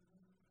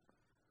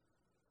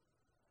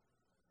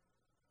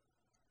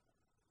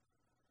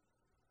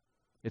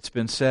 It's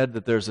been said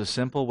that there's a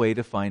simple way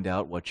to find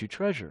out what you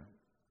treasure.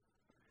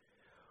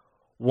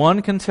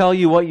 One can tell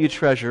you what you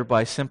treasure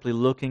by simply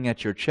looking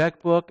at your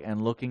checkbook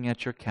and looking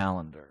at your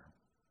calendar.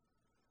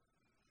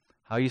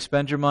 How you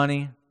spend your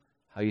money,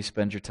 how you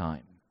spend your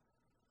time.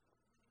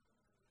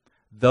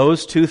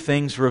 Those two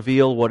things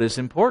reveal what is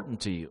important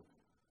to you.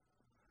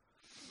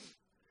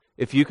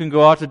 If you can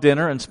go out to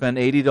dinner and spend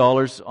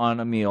 $80 on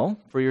a meal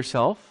for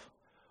yourself,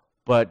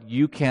 but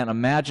you can't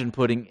imagine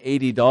putting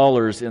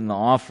 $80 in the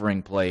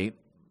offering plate,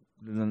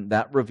 then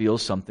that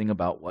reveals something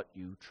about what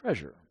you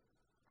treasure.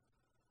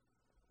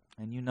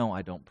 And you know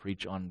I don't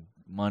preach on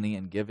money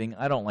and giving.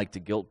 I don't like to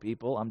guilt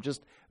people. I'm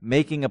just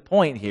making a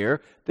point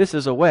here. This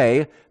is a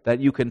way that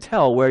you can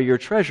tell where your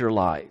treasure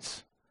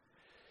lies.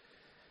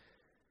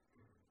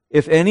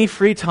 If any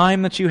free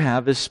time that you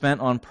have is spent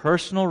on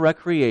personal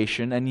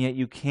recreation, and yet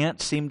you can't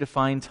seem to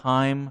find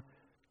time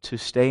to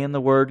stay in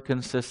the Word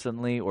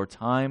consistently or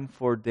time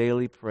for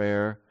daily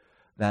prayer,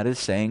 that is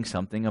saying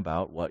something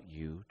about what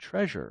you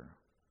treasure.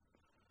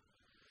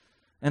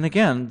 And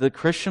again, the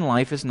Christian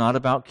life is not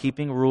about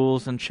keeping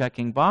rules and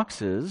checking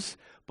boxes,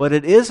 but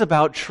it is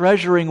about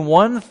treasuring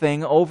one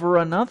thing over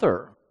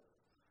another.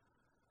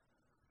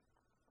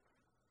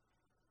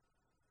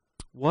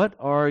 What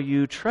are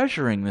you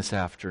treasuring this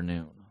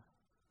afternoon?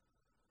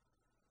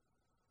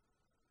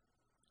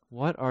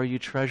 What are you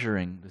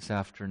treasuring this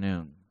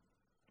afternoon?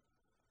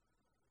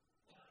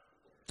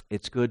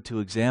 It's good to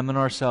examine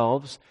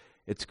ourselves.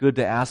 It's good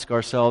to ask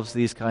ourselves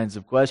these kinds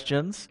of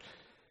questions.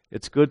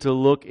 It's good to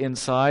look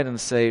inside and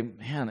say,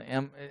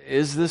 man,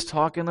 is this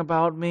talking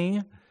about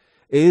me?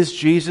 Is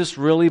Jesus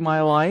really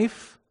my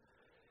life?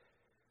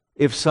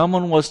 If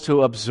someone was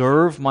to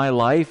observe my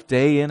life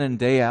day in and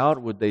day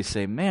out, would they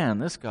say, man,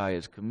 this guy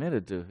is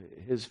committed to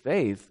his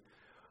faith?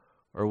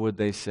 Or would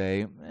they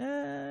say,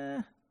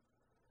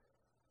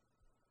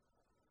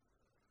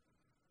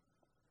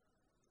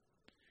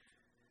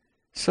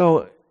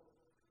 So,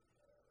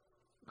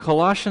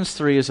 Colossians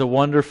 3 is a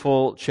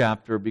wonderful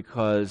chapter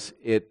because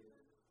it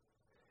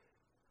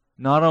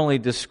not only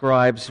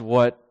describes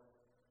what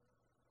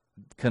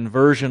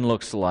conversion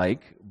looks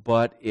like,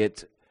 but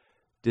it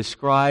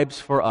describes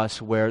for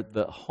us where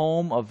the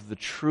home of the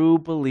true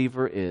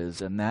believer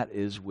is, and that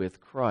is with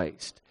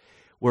Christ.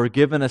 We're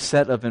given a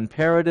set of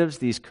imperatives,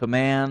 these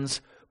commands,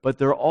 but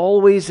they're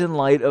always in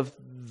light of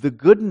the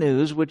good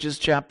news, which is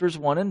chapters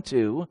 1 and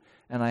 2.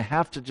 And I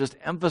have to just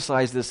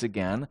emphasize this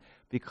again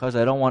because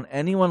I don't want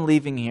anyone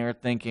leaving here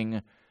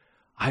thinking,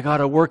 I got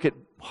to work it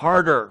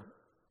harder.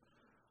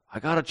 I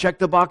got to check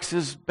the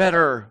boxes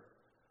better.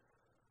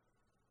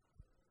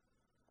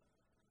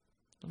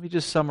 Let me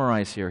just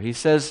summarize here. He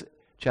says,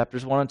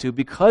 chapters 1 and 2,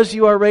 because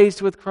you are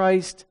raised with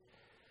Christ,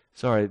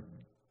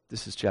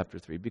 this is chapter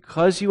 3.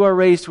 Because you are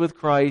raised with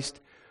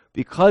Christ,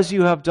 because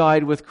you have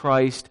died with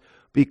Christ,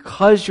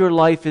 because your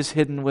life is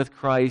hidden with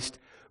Christ,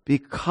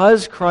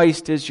 because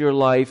Christ is your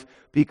life,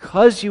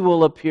 because you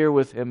will appear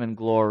with Him in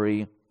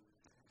glory,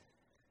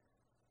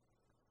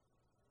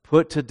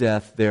 put to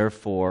death,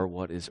 therefore,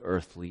 what is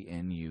earthly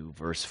in you.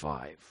 Verse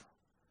 5.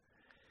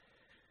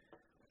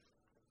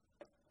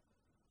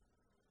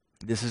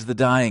 This is the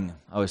dying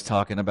I was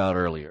talking about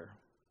earlier.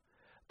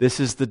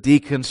 This is the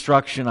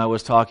deconstruction I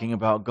was talking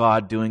about,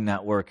 God doing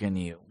that work in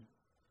you.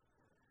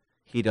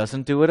 He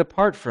doesn't do it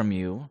apart from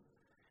you.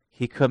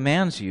 He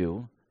commands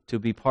you to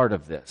be part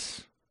of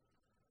this.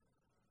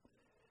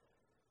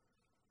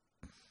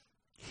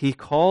 He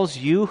calls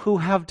you who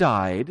have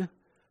died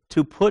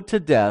to put to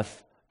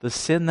death the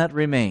sin that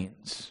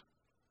remains,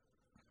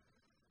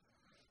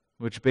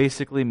 which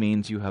basically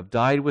means you have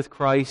died with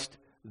Christ,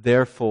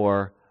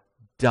 therefore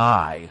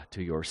die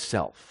to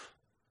yourself.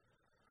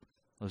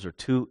 Those are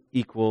two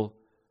equal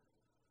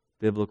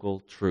biblical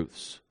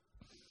truths.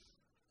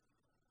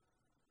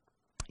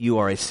 You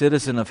are a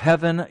citizen of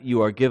heaven.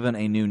 You are given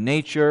a new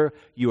nature.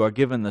 You are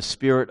given the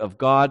Spirit of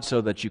God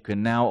so that you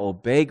can now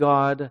obey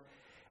God.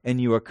 And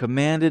you are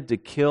commanded to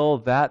kill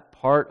that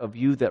part of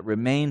you that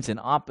remains in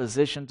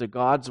opposition to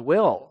God's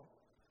will.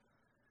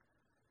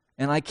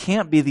 And I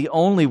can't be the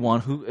only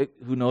one who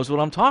knows what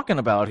I'm talking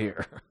about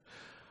here.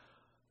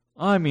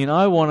 I mean,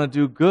 I want to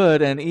do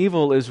good, and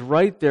evil is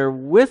right there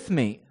with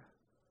me.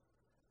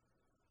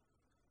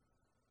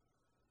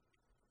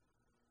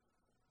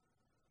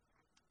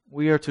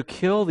 We are to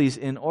kill these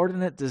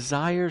inordinate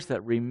desires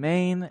that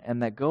remain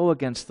and that go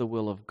against the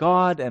will of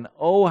God. And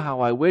oh, how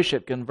I wish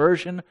at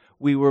conversion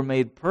we were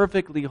made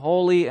perfectly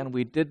holy and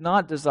we did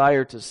not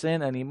desire to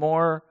sin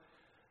anymore.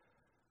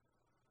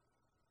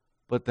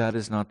 But that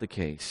is not the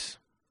case.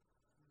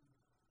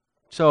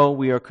 So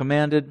we are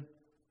commanded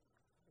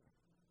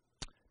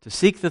to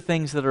seek the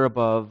things that are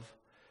above,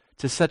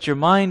 to set your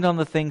mind on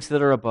the things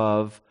that are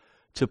above,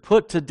 to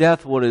put to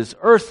death what is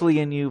earthly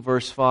in you,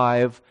 verse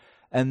 5,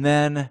 and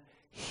then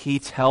he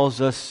tells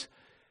us,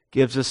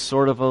 gives us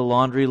sort of a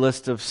laundry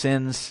list of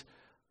sins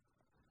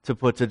to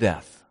put to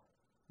death.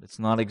 It's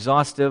not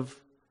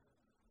exhaustive,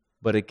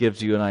 but it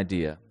gives you an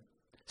idea.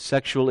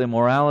 Sexual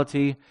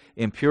immorality,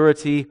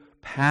 impurity,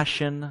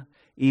 passion,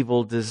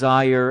 evil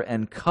desire,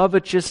 and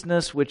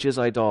covetousness, which is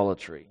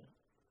idolatry.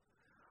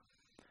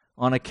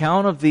 On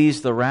account of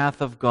these, the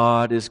wrath of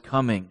God is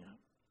coming.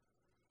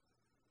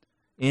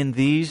 In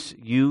these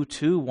you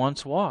too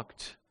once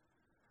walked,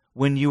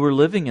 when you were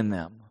living in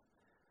them.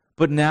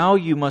 But now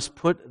you must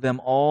put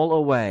them all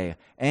away: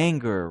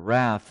 anger,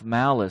 wrath,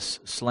 malice,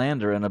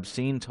 slander, and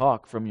obscene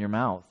talk from your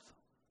mouth.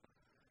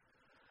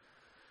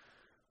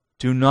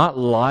 Do not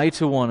lie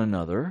to one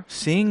another,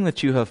 seeing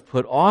that you have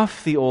put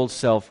off the old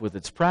self with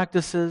its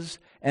practices,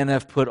 and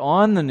have put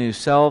on the new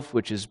self,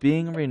 which is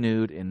being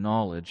renewed in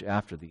knowledge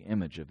after the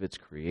image of its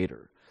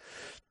Creator.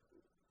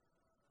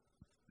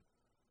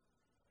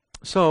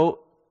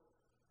 So,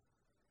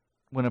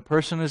 when a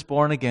person is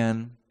born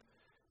again,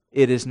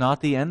 it is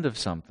not the end of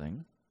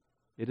something.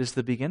 It is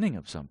the beginning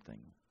of something.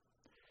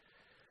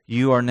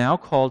 You are now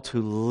called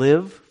to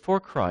live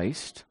for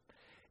Christ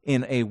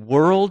in a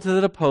world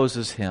that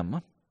opposes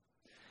Him,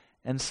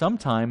 and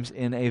sometimes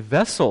in a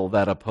vessel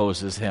that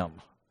opposes Him.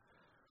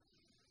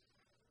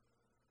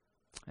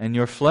 And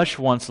your flesh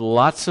wants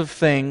lots of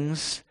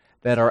things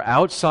that are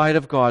outside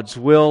of God's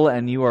will,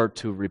 and you are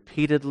to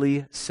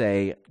repeatedly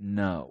say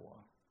no.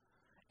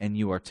 And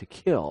you are to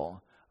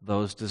kill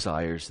those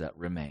desires that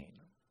remain.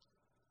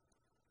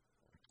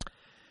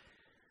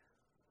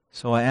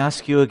 So I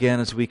ask you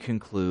again as we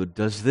conclude,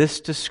 does this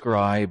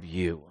describe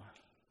you?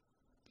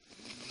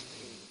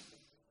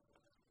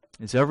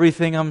 Is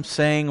everything I'm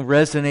saying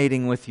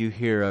resonating with you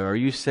here? Are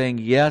you saying,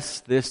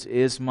 yes, this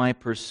is my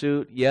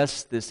pursuit.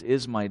 Yes, this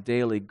is my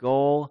daily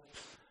goal.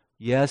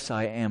 Yes,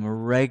 I am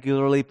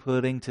regularly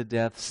putting to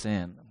death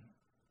sin.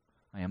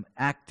 I am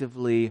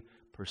actively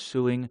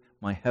pursuing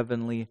my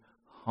heavenly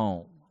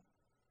home.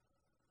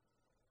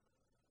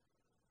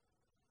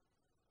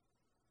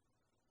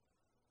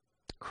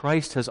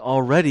 Christ has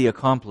already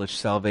accomplished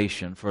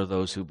salvation for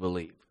those who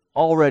believe.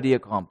 Already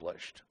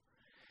accomplished.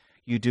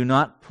 You do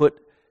not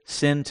put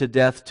sin to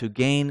death to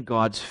gain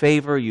God's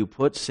favor. You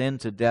put sin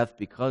to death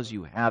because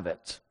you have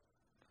it.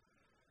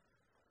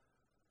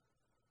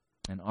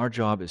 And our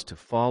job is to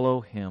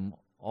follow Him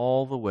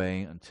all the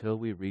way until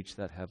we reach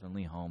that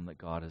heavenly home that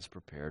God has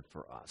prepared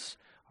for us.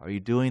 Are you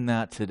doing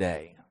that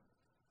today?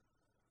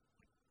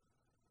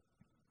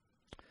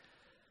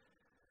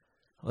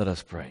 Let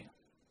us pray.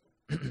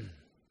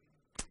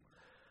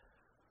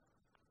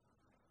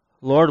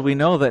 Lord, we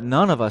know that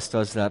none of us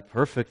does that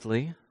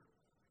perfectly.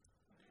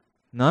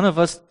 None of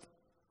us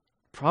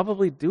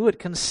probably do it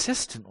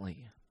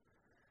consistently.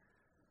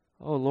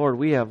 Oh Lord,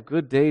 we have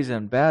good days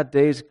and bad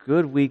days,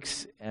 good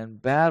weeks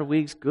and bad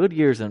weeks, good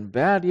years and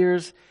bad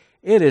years.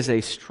 It is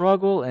a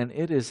struggle and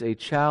it is a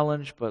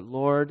challenge, but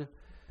Lord,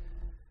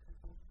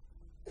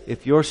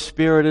 if your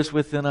Spirit is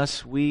within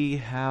us, we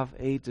have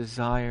a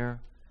desire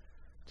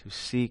to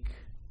seek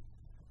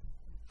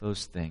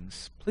those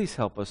things. Please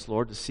help us,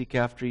 Lord, to seek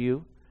after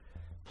you.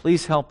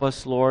 Please help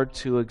us, Lord,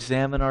 to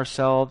examine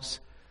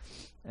ourselves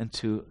and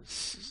to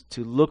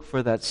look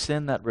for that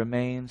sin that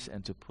remains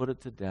and to put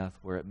it to death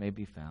where it may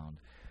be found.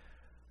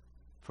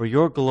 For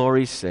your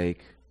glory's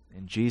sake,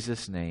 in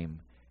Jesus'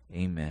 name,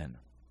 amen.